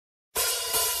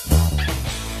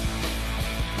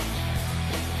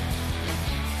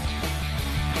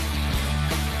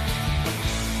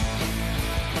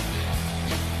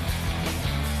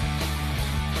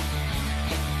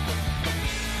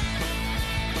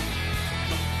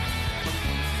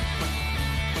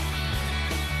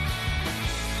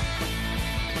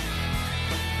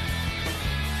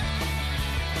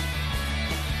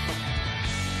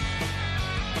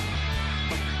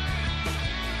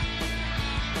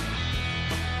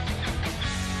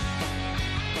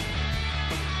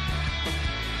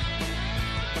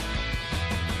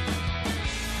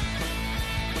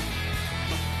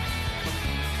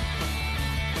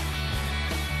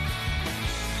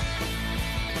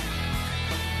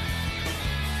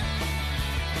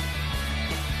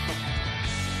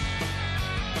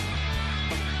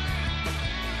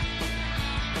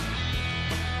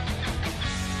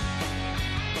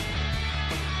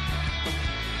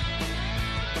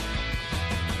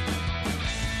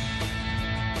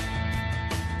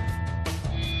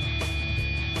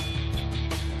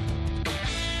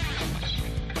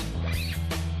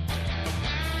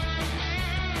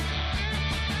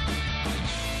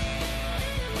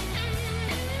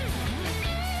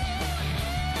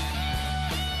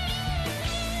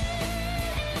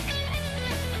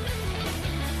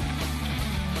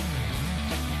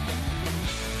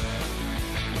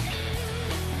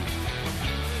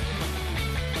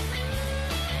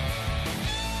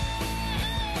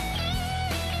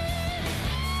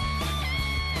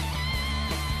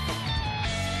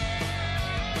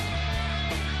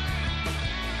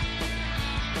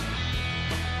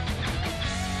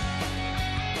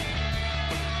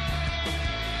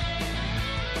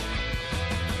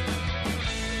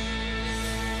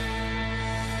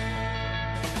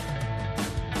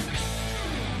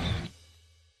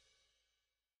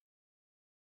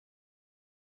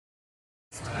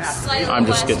I'm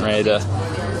just getting ready to.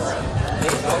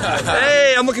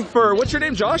 Hey, I'm looking for, what's your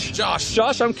name, Josh? Josh.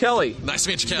 Josh, I'm Kelly. Nice to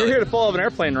meet you, Kelly. You're here to fall off an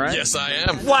airplane, right? Yes, I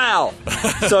am. Wow.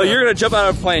 So you're going to jump out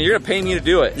of a plane. You're going to pay me to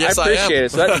do it. Yes, I appreciate I am.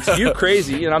 it. So that makes you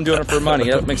crazy, and I'm doing it for money.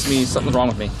 That makes me, something's wrong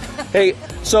with me. Hey,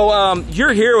 so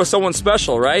you're here with someone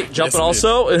special, right? Jumping yes,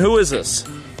 also? And who is this?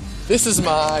 This is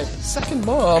my second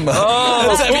mom.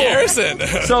 Oh, Debbie Harrison.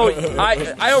 So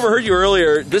I overheard you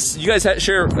earlier. You guys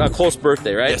share a close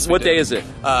birthday, right? Yes, what day is it?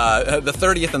 The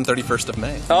 30th and 31st of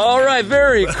May. All right,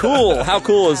 very cool. How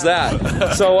cool is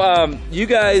that? So you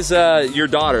guys, your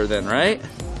daughter then, right?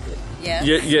 Yeah.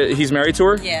 He's married to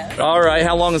her? Yeah. All right.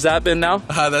 How long has that been now?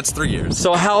 That's 3 years.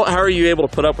 So how are you able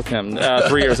to put up with him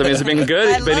 3 years? I mean, has it been good?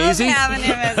 It's been easy? Having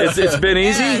him as It's been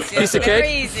easy? Yes, Piece of cake?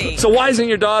 very easy. So why isn't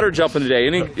your daughter jumping today?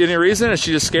 Any reason? Is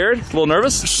she just scared? A little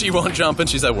nervous? She won't jump and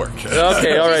she's at work.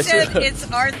 Okay, all right. She said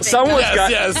it's our thing. Someone's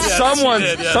Yes,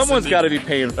 someone's indeed. got to be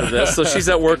paying for this. So she's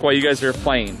at work while you guys are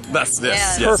playing. That's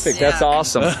Yes. Perfect. Yeah. That's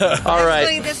awesome. All right.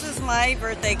 Actually, this is my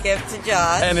birthday gift to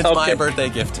Josh. And it's Okay. my birthday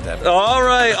gift to Debbie. All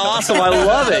right. Awesome. I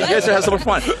love it. You guys are having so much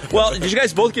fun. Well, did you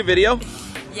guys both get video?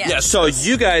 Yes. So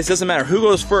you guys, doesn't matter who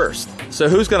goes first. So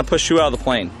who's going to push you out of the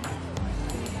plane?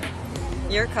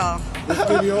 Your call.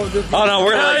 Oh no,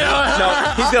 we're gonna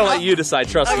no. He's gonna let you decide.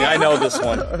 Trust me, I know this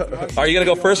one. Are you gonna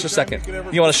go first or second?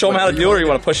 You want to show him how to do it, or you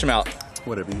want to push him out?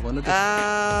 Whatever you want to do.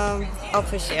 I'll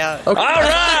push you out. All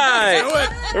right.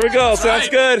 Here we go. Sounds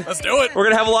good. Let's do it. We're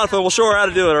gonna have a lot of fun. We'll show her how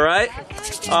to do it. All right.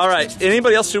 All right.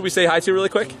 Anybody else should we say hi to really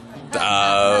quick?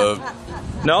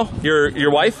 No.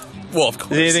 Your wife? Well, of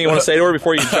course. Is there anything you want to say to her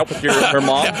before you jump with her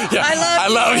mom? Yeah. I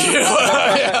love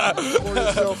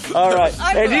you. All right.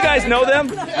 Hey, do you guys know them?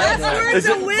 That's Is words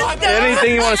it of wisdom.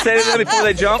 anything you want to say to them before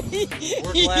they jump?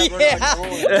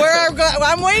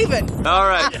 I'm waving. All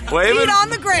right. Waving. Feet on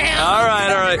the ground. All right.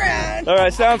 Feet All on the right. ground. All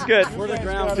right. Sounds good.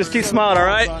 Just keep smiling. All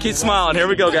right. Keep smiling. Here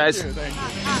we go, guys.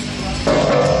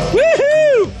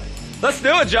 Woohoo! Let's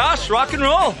do it, Josh. Rock and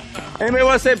roll. Anybody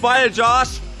want to say bye to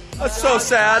Josh? That's so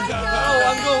sad.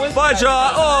 Bye,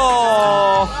 Josh.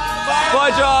 Oh.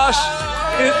 Bye, Josh.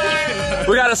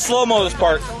 We got to slow-mo this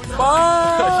part.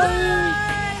 Bye.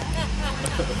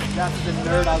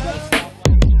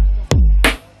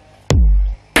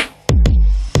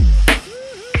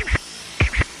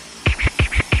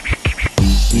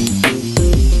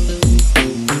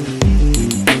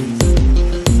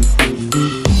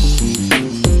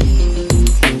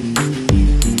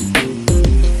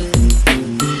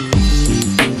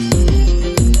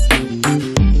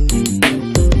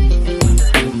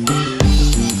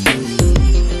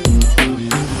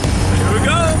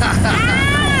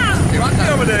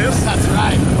 That's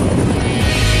right.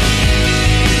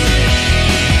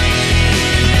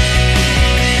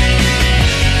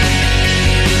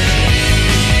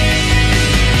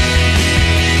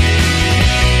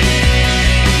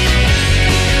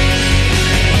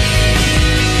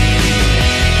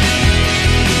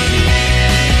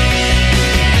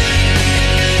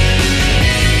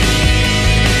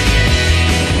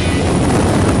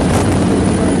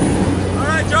 All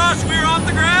right, Josh, we're off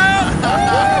the ground.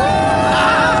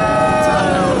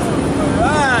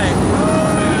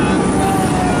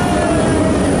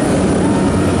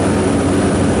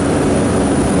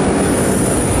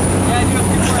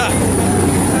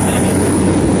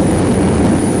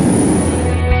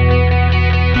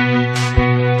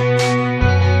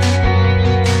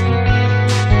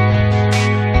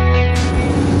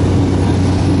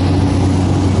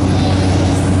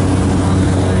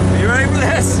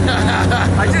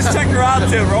 I just checked her out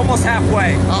too. We're almost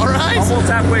halfway. All right. Almost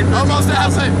halfway. Almost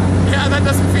halfway. Yeah, that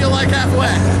doesn't feel like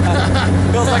halfway.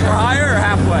 Feels like we're higher or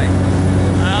halfway?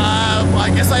 Well,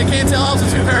 I guess I can't tell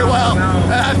altitude very well.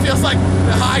 It feels like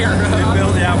higher.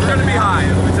 Yeah, we're going to be high,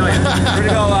 let me tell you. We're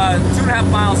going to go 2.5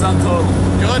 miles up total.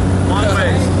 Good. Long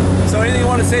ways. So anything you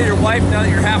want to say to your wife now that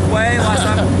you're halfway? Last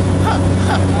time?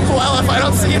 Well, if I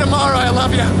don't see you tomorrow, I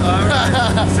love you. All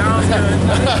right. Sounds good.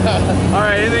 All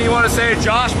right, anything you want to say to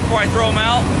Josh before I throw him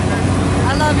out?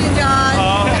 I love you, John.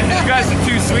 Oh, you guys are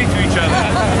too sweet to each other.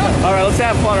 All right, let's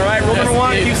have fun, all right? Rule number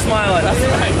one, keep smiling. That's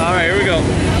right. All right, here we go.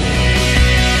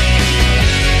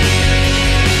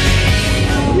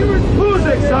 Who's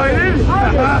excited?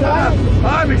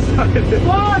 I'm excited. Come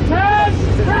on, Ted!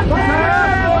 See that?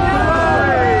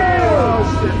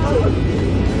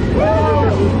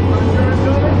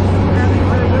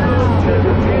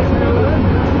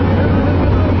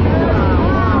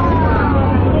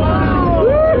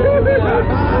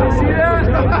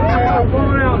 I'm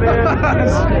going out, man.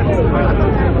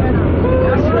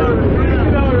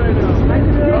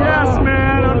 Yes,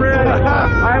 man, I'm ready.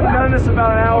 I haven't done this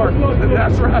about an hour.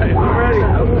 That's right. I'm ready.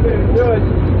 Do it.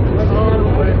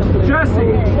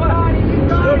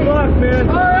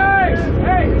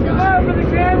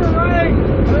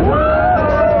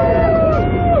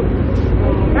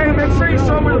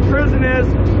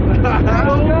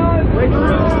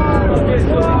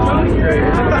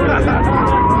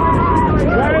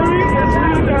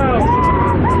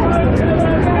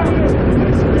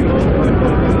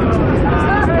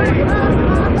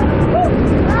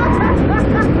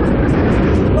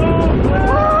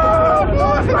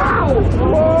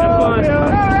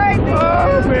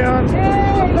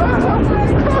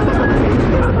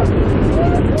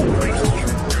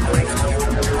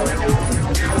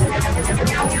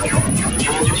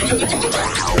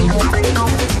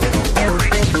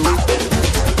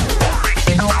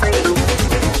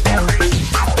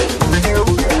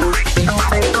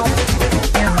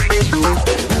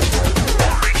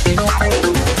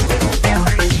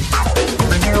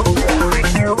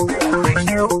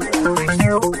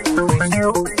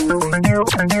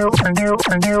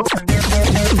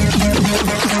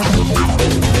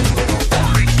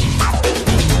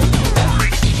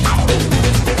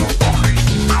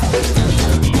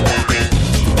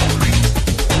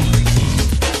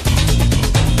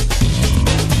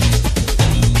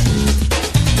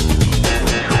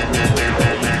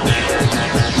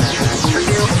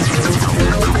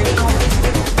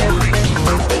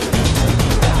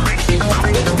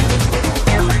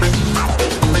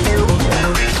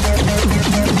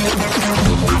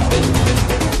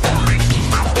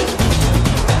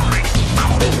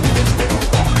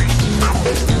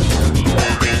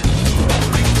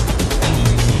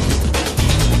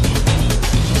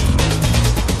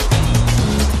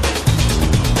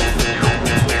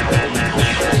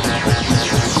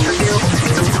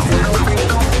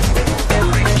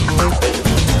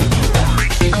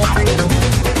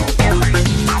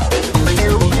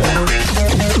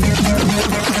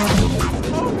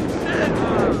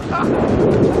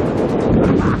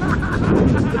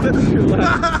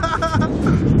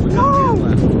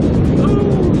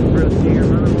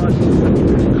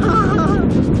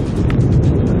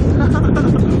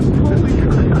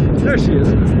 There she is.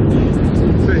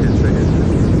 Straight here, straight here.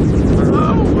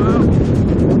 Oh, wow.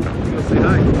 Let's say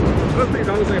hi. Let's say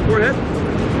almost like a forehead.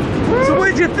 So what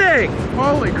did you think?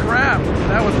 Holy crap,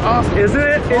 that was awesome. Isn't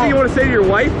it? Anything you want to say to your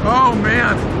wife? Oh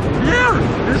man, yeah,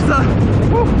 just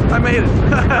I made it.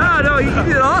 Ah, no, you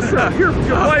did awesome. You're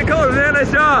white color, man.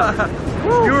 Nice job.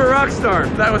 You were a rock star.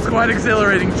 That was quite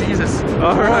exhilarating, Jesus.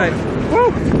 All right.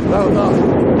 Woo. That was awesome.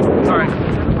 All right.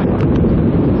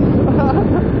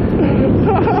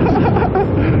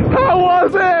 How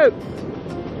was it?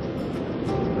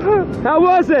 How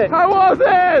was it? How was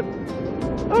it?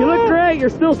 You look great. You're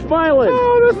still smiling.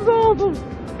 Oh, this is awesome.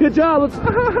 Good job. Let's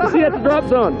see you at the drop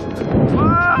zone.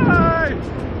 Bye.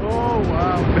 Oh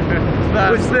wow.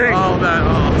 That's, Which thing? Oh, that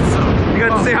awesome. You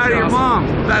got to say hi to your mom.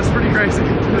 That's pretty crazy.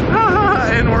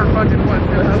 And we're fucking what?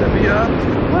 Gonna have to be up.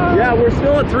 Yeah, we're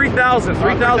still at 3,000.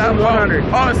 3,100.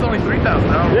 Oh, it's only 3,000.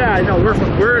 Oh. Yeah, I know. We're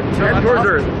heading towards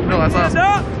Earth. No, that's awesome.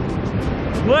 Up.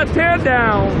 Left hand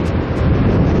down.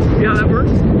 See how that works?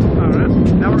 All right.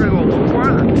 Now we're gonna go a little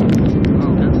farther.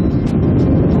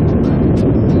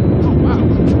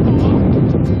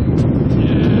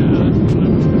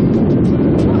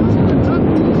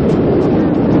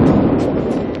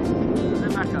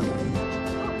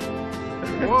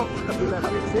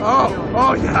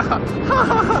 Oh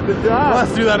yeah. Good job.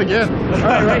 Let's do that again. All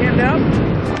right, right hand down.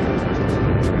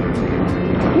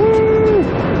 Woo!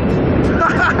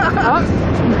 Up.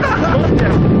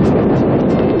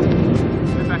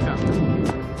 And back up.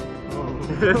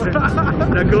 Is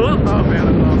that cool? Oh man,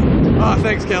 that's awesome. Oh,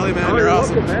 thanks, Kelly, man. You're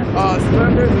awesome. Welcome, man. Awesome.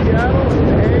 Remember Seattle?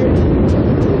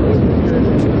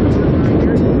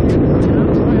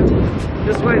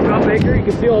 This way is Mount Baker. You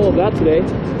can see all of that today.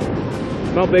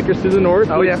 Mount Baker's to the north.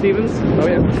 Oh yeah. Stevens. Oh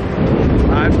yeah.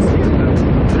 I've seen them.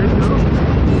 There you go.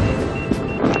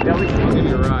 Kelly, I'll give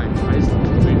you a ride. Nice.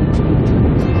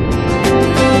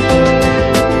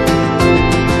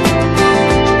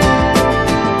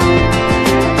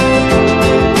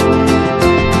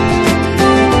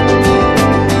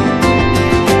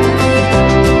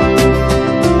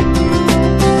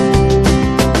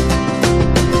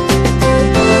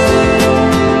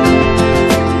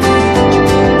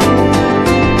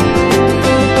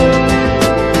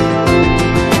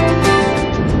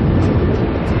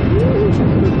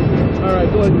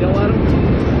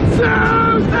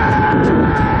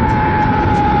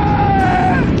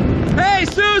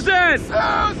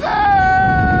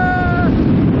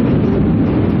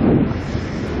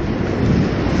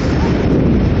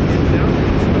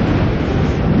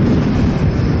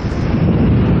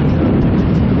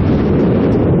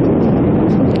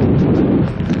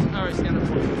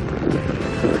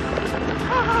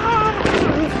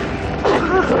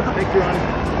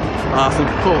 Awesome.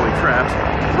 Holy crap.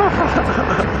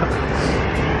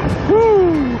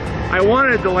 Woo! I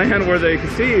wanted to land where they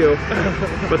could see you,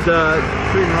 but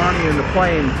between Ronnie and the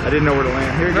plane, I didn't know where to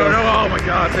land. Here you go. No, oh my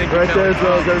God, thank you. Right there as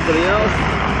well as everybody else.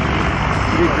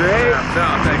 You did great.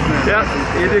 No, thanks, man. Yep,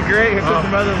 you did great. Here comes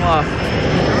your mother-in-law.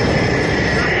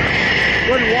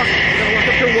 Go ahead and walk.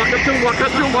 You gotta walk up to him, walk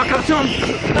up to him, walk up to him.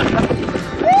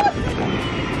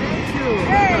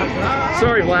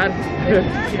 Sorry, Vlad.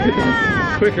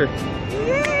 Quicker.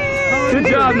 Yay! Good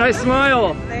job, nice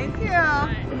smile. Thank you.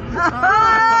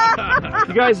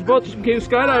 You guys both just became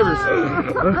skydivers.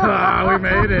 We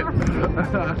made it.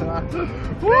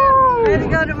 Ready to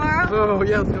go tomorrow? Oh,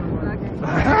 yeah, let's go tomorrow. Okay.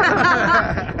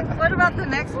 What about about the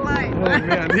next flight? Oh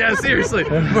man, yeah, seriously.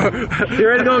 You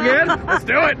ready to go again? Let's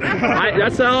do it.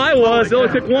 That's how I was. It only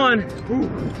took one.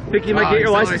 Think you might get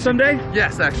your license someday?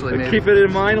 Yes, actually. Maybe. Keep it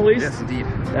in mind at least? Yes, indeed.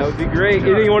 That would be great.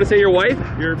 Anything you want to say to your wife?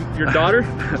 Your daughter?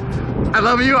 I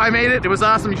love you. I made it. It was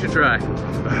awesome. You should try.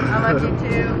 I love you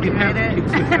too. You made it.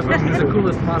 It's the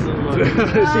coolest possible look.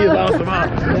 She's awesome.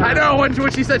 I know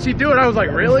when she said she'd do it, I was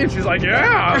like, really? And she's like,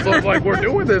 yeah. So I was like, we're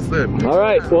doing this then. All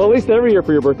right. Well, at least every year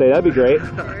for your birthday. That'd be great.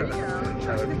 There you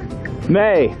go.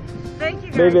 May. Thank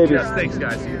you guys. May baby. Yes, thanks,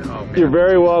 guys. Oh, man. You're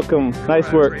very welcome. Nice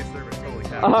work. Great service. Totally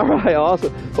happy. All right.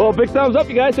 Awesome. Well, big thumbs up,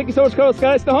 you guys. Thank you so much for coming to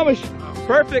Skydive Snohomish.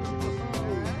 Perfect.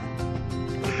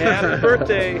 Happy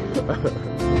birthday.